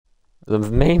The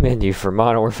main menu for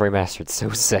Modern Warfare Remastered is so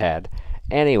sad.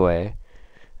 Anyway,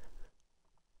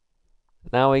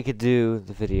 now we could do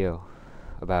the video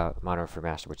about Modern Warfare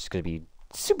Remastered, which is going to be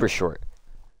super short.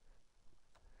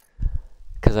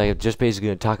 Because I just basically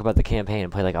going to talk about the campaign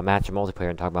and play like a match of multiplayer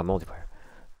and talk about multiplayer.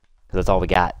 Because that's all we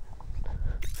got.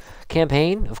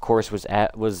 Campaign, of course, was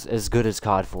as good as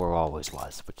COD 4 always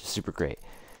was, which is super great.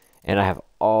 And I have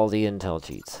all the intel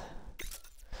cheats.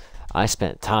 I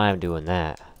spent time doing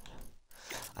that.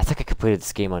 I think I completed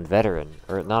this game on Veteran.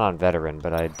 Or, not on Veteran,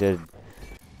 but I did...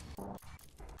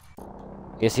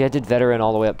 Yeah, see, I did Veteran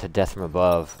all the way up to Death from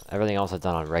Above. Everything else I've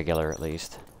done on regular, at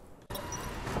least.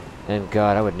 And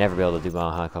God, I would never be able to do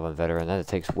Mile High Club on Veteran. That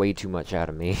takes way too much out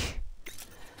of me.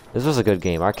 This was a good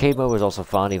game. Arcade mode was also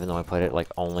fun, even though I played it like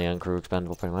only on Crew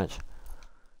Expendable, pretty much.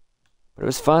 But it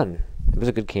was fun. It was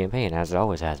a good campaign, as it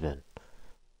always has been.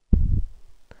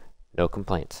 No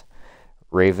complaints.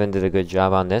 Raven did a good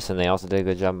job on this, and they also did a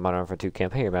good job on Modern Warfare 2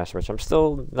 Campaign Remaster, which I'm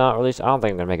still not released. I don't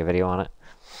think I'm going to make a video on it.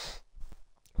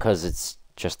 Because it's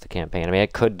just the campaign. I mean, I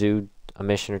could do a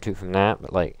mission or two from that,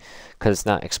 but like, because it's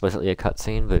not explicitly a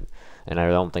cutscene, but, and I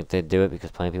don't think they'd do it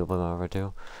because plenty of people play Modern Warfare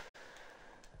 2.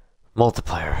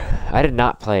 Multiplayer. I did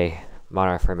not play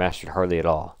Modern Warfare Remastered hardly at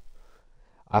all.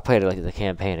 I played like the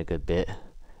campaign a good bit,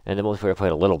 and the multiplayer I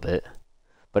played a little bit,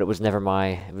 but it was never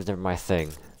my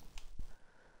thing.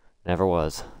 Never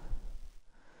was.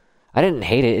 I didn't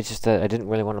hate it. It's just that I didn't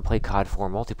really want to play COD 4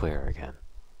 multiplayer again.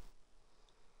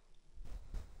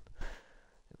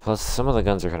 Plus, some of the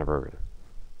guns are kind of broken.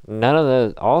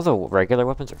 All the regular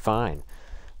weapons are fine.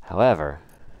 However,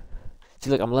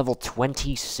 see, look, I'm level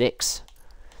 26.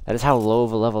 That is how low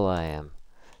of a level I am.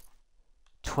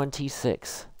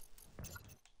 26.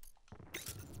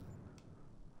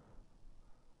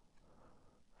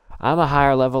 I'm a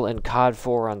higher level in COD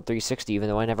 4 on 360, even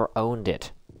though I never owned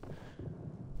it.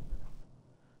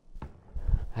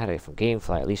 I had it from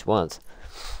Gamefly at least once.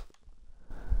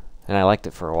 And I liked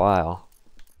it for a while.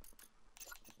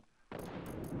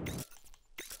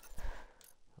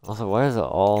 Also, why is it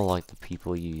all like the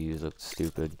people you use look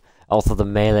stupid? Also, the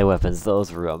melee weapons,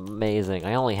 those were amazing.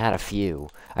 I only had a few.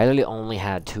 I literally only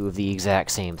had 2 of the exact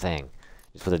same thing,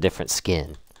 just with a different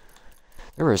skin.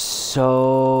 There were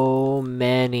so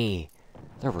many.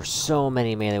 There were so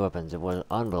many melee weapons. It was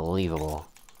unbelievable.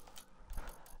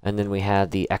 And then we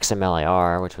had the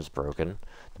XMLAR, which was broken.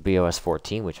 The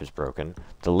BOS-14, which was broken.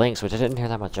 The Lynx, which I didn't hear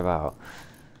that much about.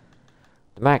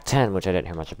 The MAC-10, which I didn't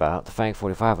hear much about. The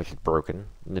Fang-45, which was broken.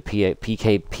 And the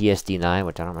PK-PSD-9,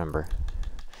 which I don't remember.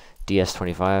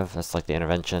 DS-25, that's like the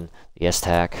intervention. The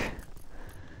S-TAC.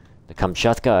 The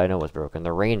Kamchatka, I know was broken.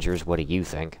 The Rangers, what do you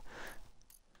think?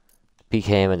 The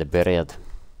PKM and the Bered.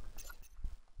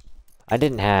 I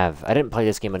didn't play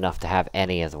this game enough to have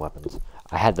any of the weapons.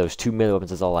 I had those 2 melee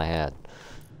weapons, is all I had.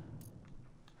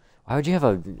 Why would you have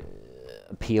a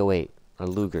P08, a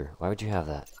Luger? Why would you have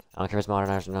that? I don't care if it's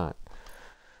modernized or not.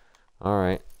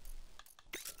 Alright.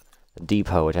 The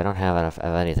Depot, which I don't have enough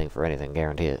of anything for anything,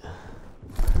 guarantee it.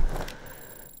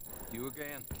 You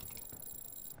again?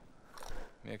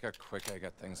 Make it quick, I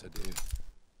got things to do.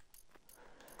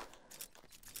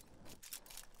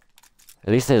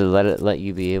 At least they let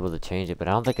you be able to change it, but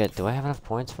I don't think do I have enough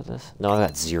points for this? No, I've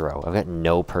got 0. I've got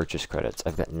no purchase credits.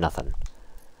 I've got nothing.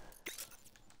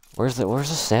 Where's the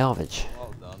salvage?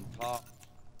 Well done, Pop.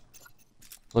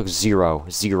 Look, 0,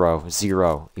 0,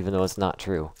 0, even though it's not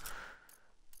true.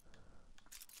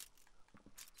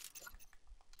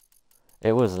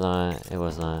 It was not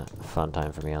a fun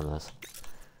time for me on this.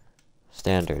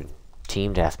 Standard.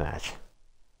 Team deathmatch.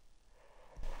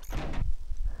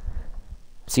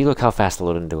 See, look how fast it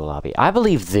loaded into a lobby. I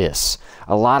believe this.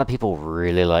 A lot of people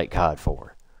really like COD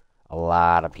 4. A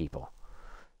lot of people.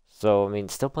 So, I mean,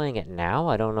 still playing it now?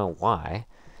 I don't know why.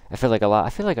 I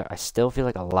I still feel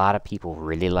like a lot of people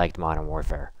really liked Modern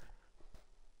Warfare.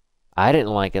 I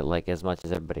didn't like it like as much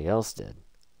as everybody else did.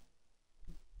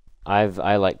 I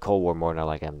like Cold War more than I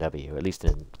like MW, at least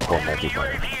in Cold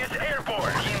multiplayer.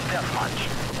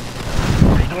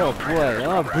 Oh boy,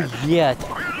 oh but yet.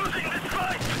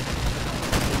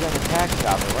 He's on the attack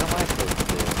chopper, what am I supposed to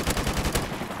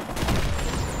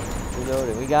do?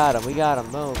 Reloading, we got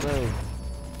him, move, move.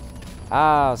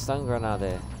 Ah, stun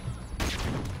grenade.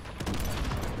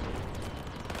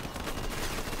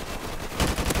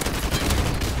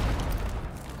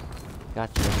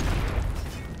 Gotcha.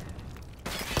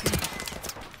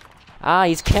 Ah,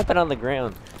 he's camping on the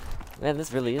ground. Man,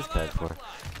 this really is COD 4.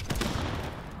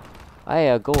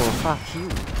 I go fuck you.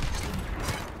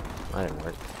 That didn't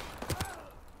work.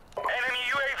 Enemy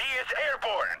UAV is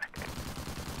airborne.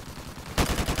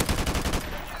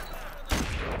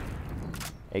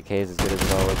 AK is as good as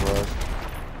it always was.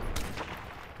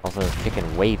 Also, it's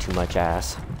kicking way too much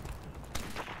ass.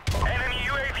 Enemy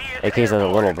UAV is AK's a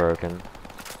airborne. little broken.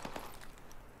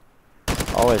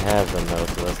 Always has been though,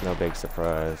 so that's no big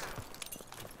surprise.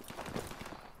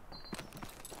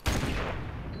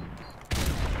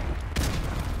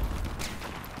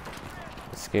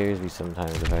 It scares me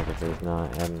sometimes the fact that there's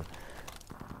not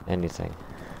anything.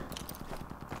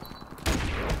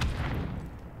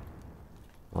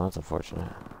 Well, that's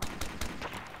unfortunate.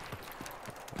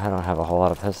 I don't have a whole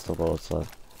lot of pistol bullets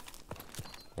left.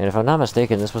 And if I'm not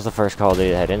mistaken, this was the first Call of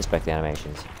Duty that had inspect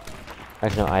animations.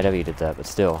 Actually, no, IW did that, but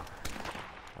still.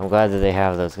 I'm glad that they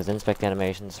have those, because inspect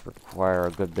animations require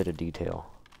a good bit of detail.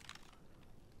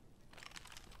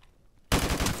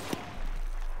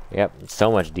 Yep,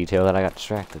 so much detail that I got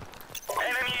distracted.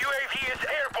 Enemy UAV is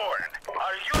airborne.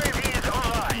 Our UAV is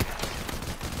online.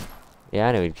 Yeah,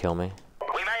 I knew he'd kill me.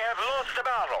 We may have lost the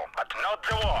battle, but not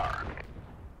the war.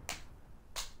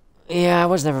 Yeah, I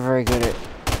was never very good at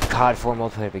COD 4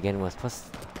 multiplayer to begin with. Plus,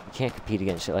 you can't compete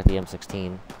against shit like the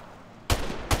M16.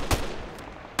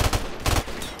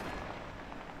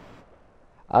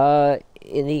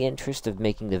 In the interest of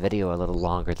making the video a little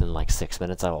longer than like 6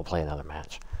 minutes, I will play another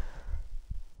match.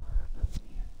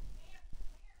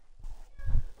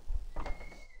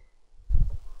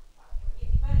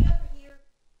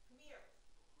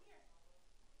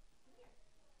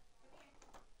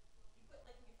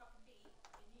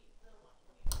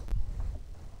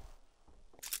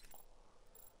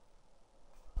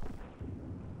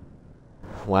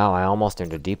 Wow, I almost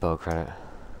earned a depot credit.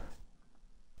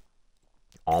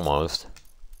 Almost.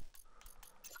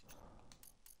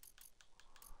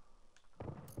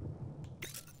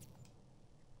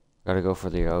 Gotta go for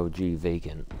the OG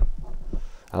vacant.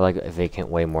 I like vacant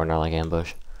way more than I like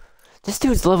ambush. This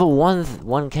dude's level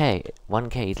 1k.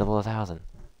 1k, he's level 1000.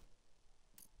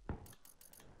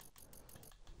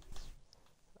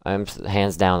 I'm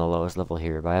hands down the lowest level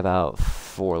here by about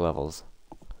 4 levels.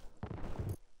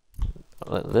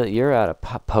 You're out of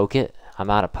poke it. I'm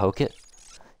out of poke it.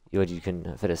 You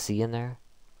can fit a C in there?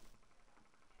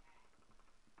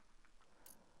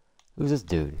 Who's this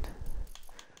dude?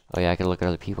 Oh yeah, I can look at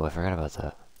other people. I forgot about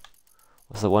that.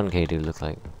 What's the 1k dude look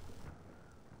like?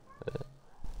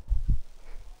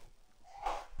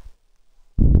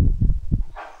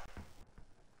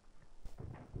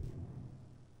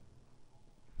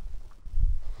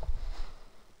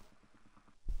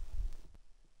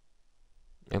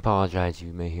 I apologize,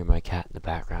 you may hear my cat in the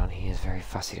background. He is very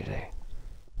fussy today.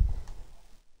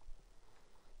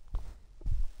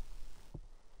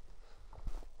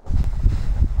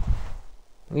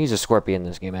 I use a Scorpion in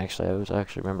this game, actually. I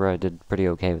actually remember I did pretty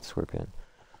okay with Scorpion.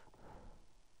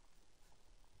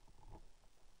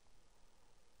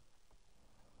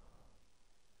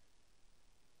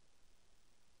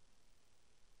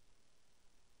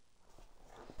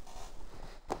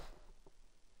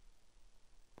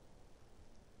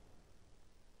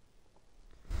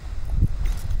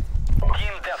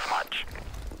 Team deathmatch.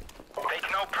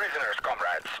 Take no prisoners,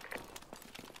 comrades.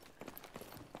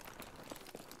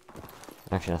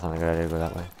 Actually, that's not a good idea to go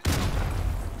that way.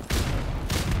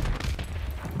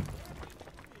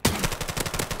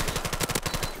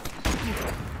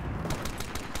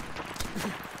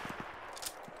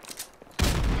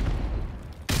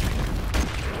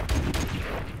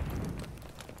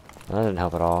 That didn't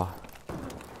help at all.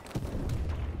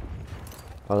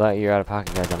 Well, that you're out of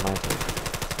pocket, guys, on my team.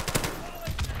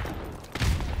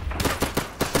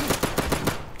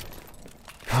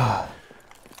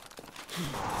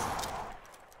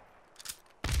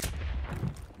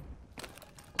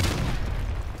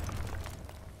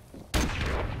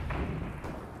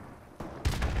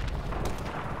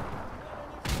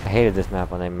 I hated this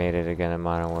map when they made it again in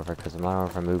Modern Warfare, because Modern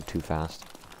Warfare moved too fast.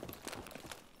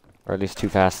 Or at least too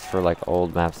fast for like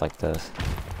old maps like this.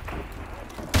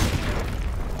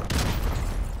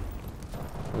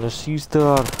 Let's see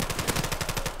stuff.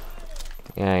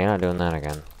 Yeah, you're not doing that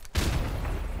again.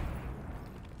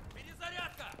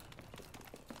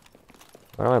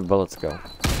 Where do my bullets go?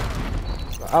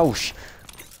 Oh sh!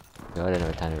 No, I didn't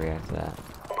have time to react to that.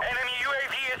 Enemy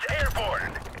UAV is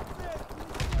airborne.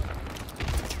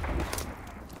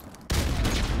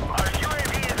 Our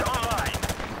UAV is online.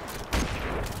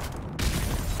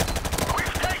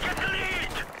 We've taken the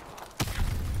lead.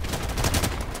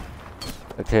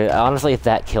 Okay, honestly, if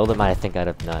that killed him, I think I'd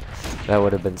have not. That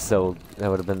would have been so. That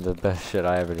would have been the best shit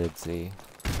I ever did see.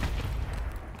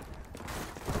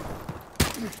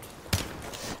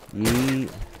 Yeet.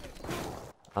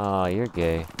 Oh, you're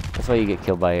gay. That's why you get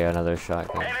killed by another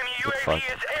shotgun. Enemy Get UAV fucked.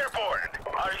 is airborne.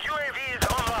 Our UAV is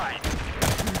online.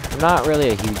 not really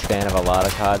a huge fan of a lot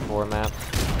of COD 4 maps,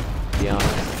 to be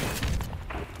honest.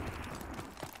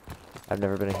 I've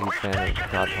never been a huge fan of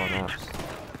COD 4 maps.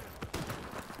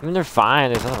 I mean, they're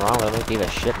fine, there's nothing wrong with them, they gave a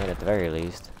shipment at the very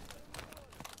least.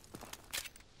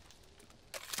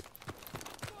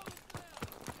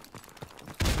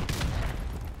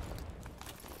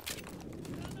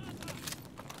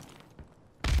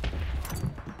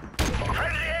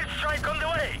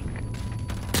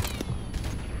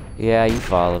 Yeah, you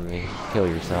follow me. Kill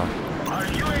yourself. Our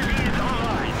UAV is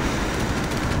online.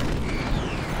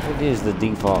 It is the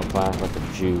default class like a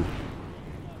Jew.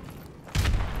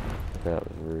 That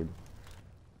was rude.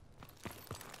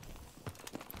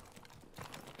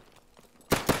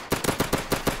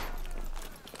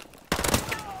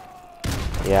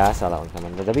 Yeah, I saw that one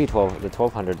coming. The W12, the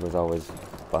 1200 was always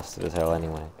busted as hell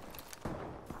anyway.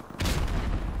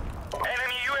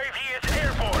 Enemy UAV is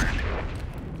airborne.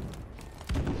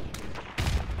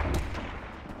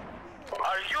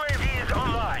 Our UAV is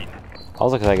online.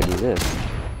 Also because I could do this.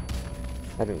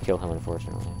 I didn't kill him,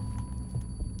 unfortunately.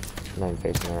 I'm not even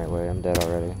facing the right way. I'm dead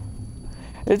already.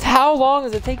 It's how long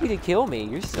does it take you to kill me?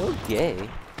 You're so gay.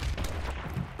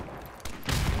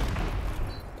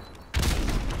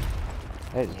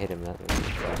 I didn't hit him that way.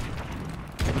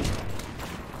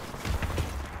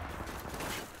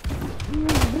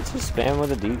 Let's just spam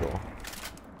with a deagle.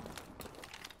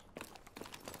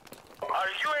 Our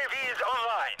UAV is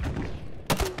online.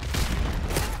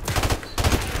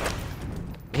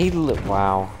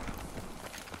 Wow.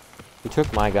 He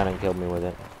took my gun and killed me with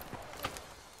it.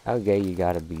 How gay you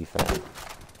gotta be, fam.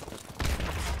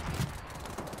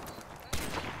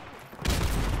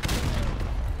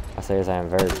 I say as I am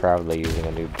very proudly using a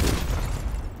noob tube.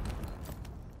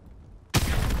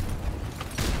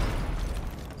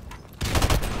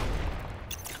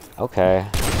 Okay.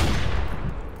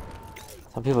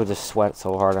 Some people just sweat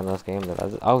so hard on this game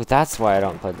that oh, that's why I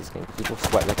don't play this game. People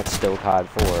sweat like it's still COD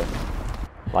 4.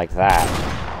 Like that.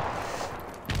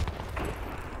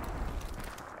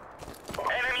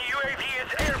 Enemy UAV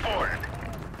is airborne.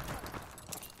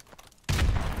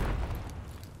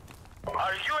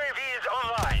 Our UAV is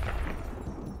online.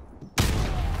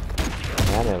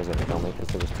 Yeah, I knew it was gonna kill me because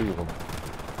there was two of them.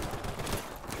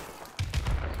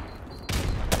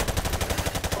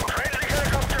 Friendly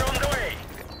helicopter on the way.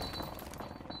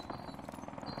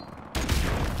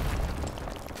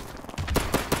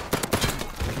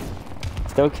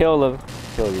 Still kill him.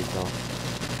 Kill yourself.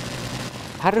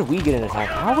 How did we get an attack?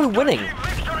 How are we winning?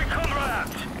 Victory,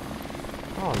 comrades.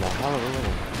 Oh no, how are we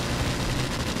winning?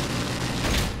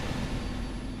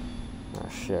 Oh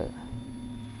shit.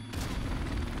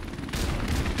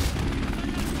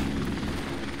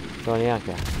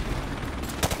 Sonyanka.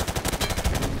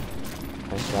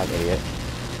 Nice shot, idiot.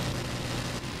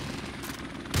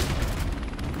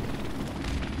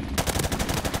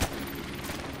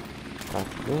 Fuck,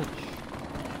 bitch.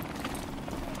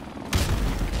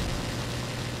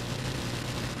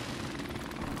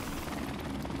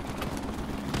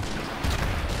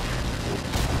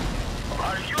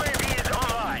 Our UAV is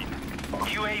online.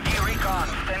 UAV recon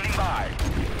standing by.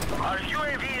 Our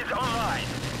UAV is online.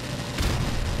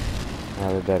 Now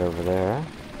they're dead over there.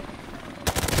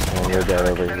 And you're dead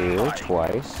over here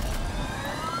twice.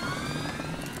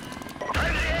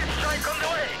 Friendly airstrike on the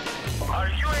way. Our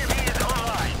UAV is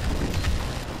online.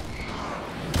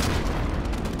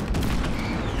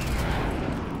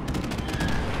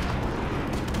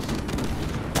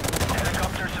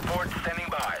 Helicopter support standing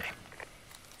by.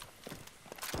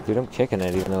 Dude, I'm kicking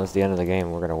it even though it's the end of the game.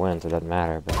 We're gonna win, so it doesn't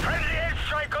matter. But Friendly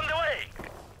airstrike on the way.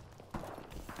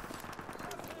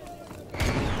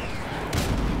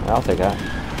 I'll take that.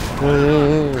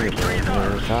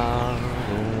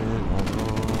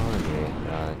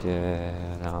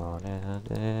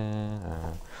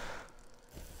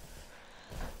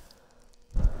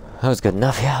 That was good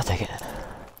enough. Yeah, I'll take it.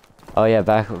 Oh yeah,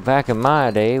 back in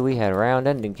my day, we had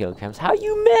round-ending kill cams. How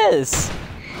you miss?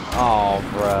 Oh,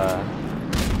 bruh.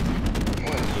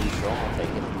 I'll take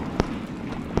it.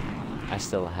 I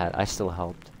still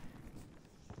helped.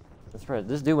 That's right.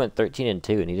 This dude went 13 and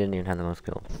 2, and he didn't even have the most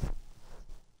kills.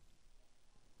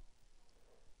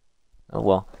 Oh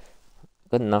well,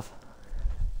 good enough.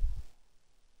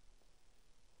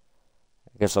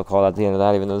 I guess I'll call that the end of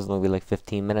that, even though this is only be like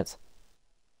 15 minutes.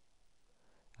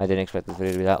 I didn't expect this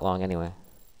video to be that long anyway.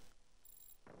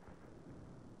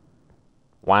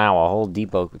 Wow, a whole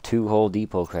depot, 2 whole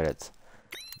depot credits.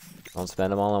 Don't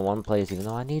spend them all in one place, even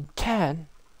though I need 10.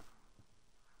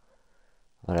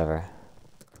 Whatever.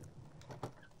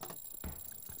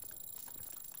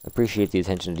 Appreciate the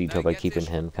attention to detail by keeping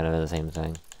him kind of in the same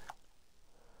thing.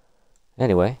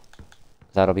 Anyway,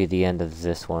 that'll be the end of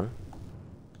this one.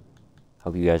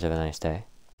 Hope you guys have a nice day,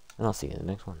 and I'll see you in the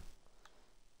next one.